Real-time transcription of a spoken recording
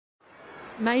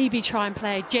maybe try and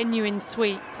play a genuine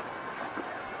sweep.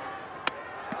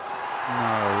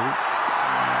 No.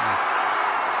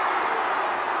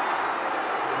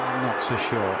 I'm not so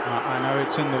sure. I know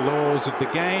it's in the laws of the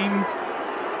game.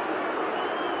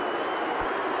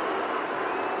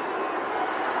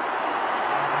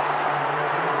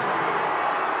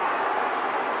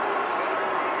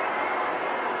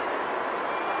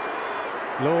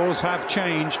 Laws have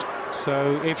changed,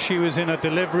 so if she was in a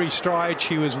delivery stride,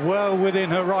 she was well within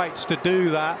her rights to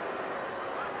do that.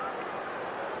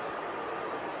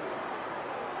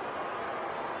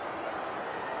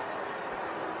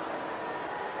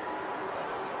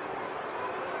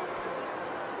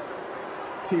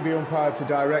 TV umpire to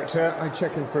director, I'm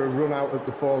checking for a run out at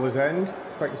the baller's end.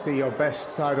 If I can see your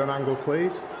best side on angle,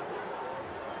 please.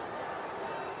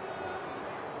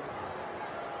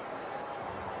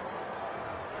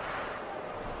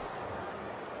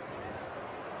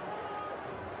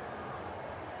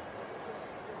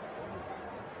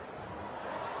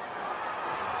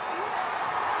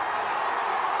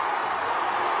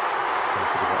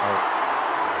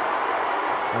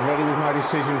 I'm ready with my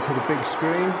decision for the big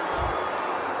screen.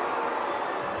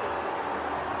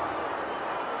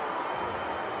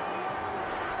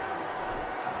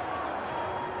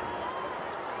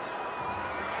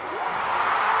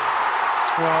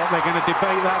 Well, they're going to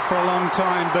debate that for a long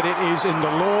time, but it is in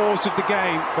the laws of the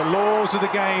game. The laws of the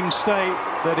game state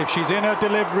that if she's in her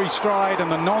delivery stride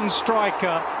and the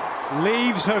non-striker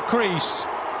leaves her crease,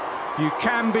 you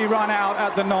can be run out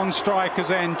at the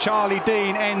non-striker's end. Charlie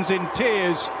Dean ends in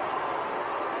tears.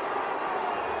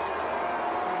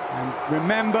 And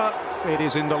remember, it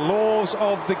is in the laws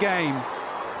of the game.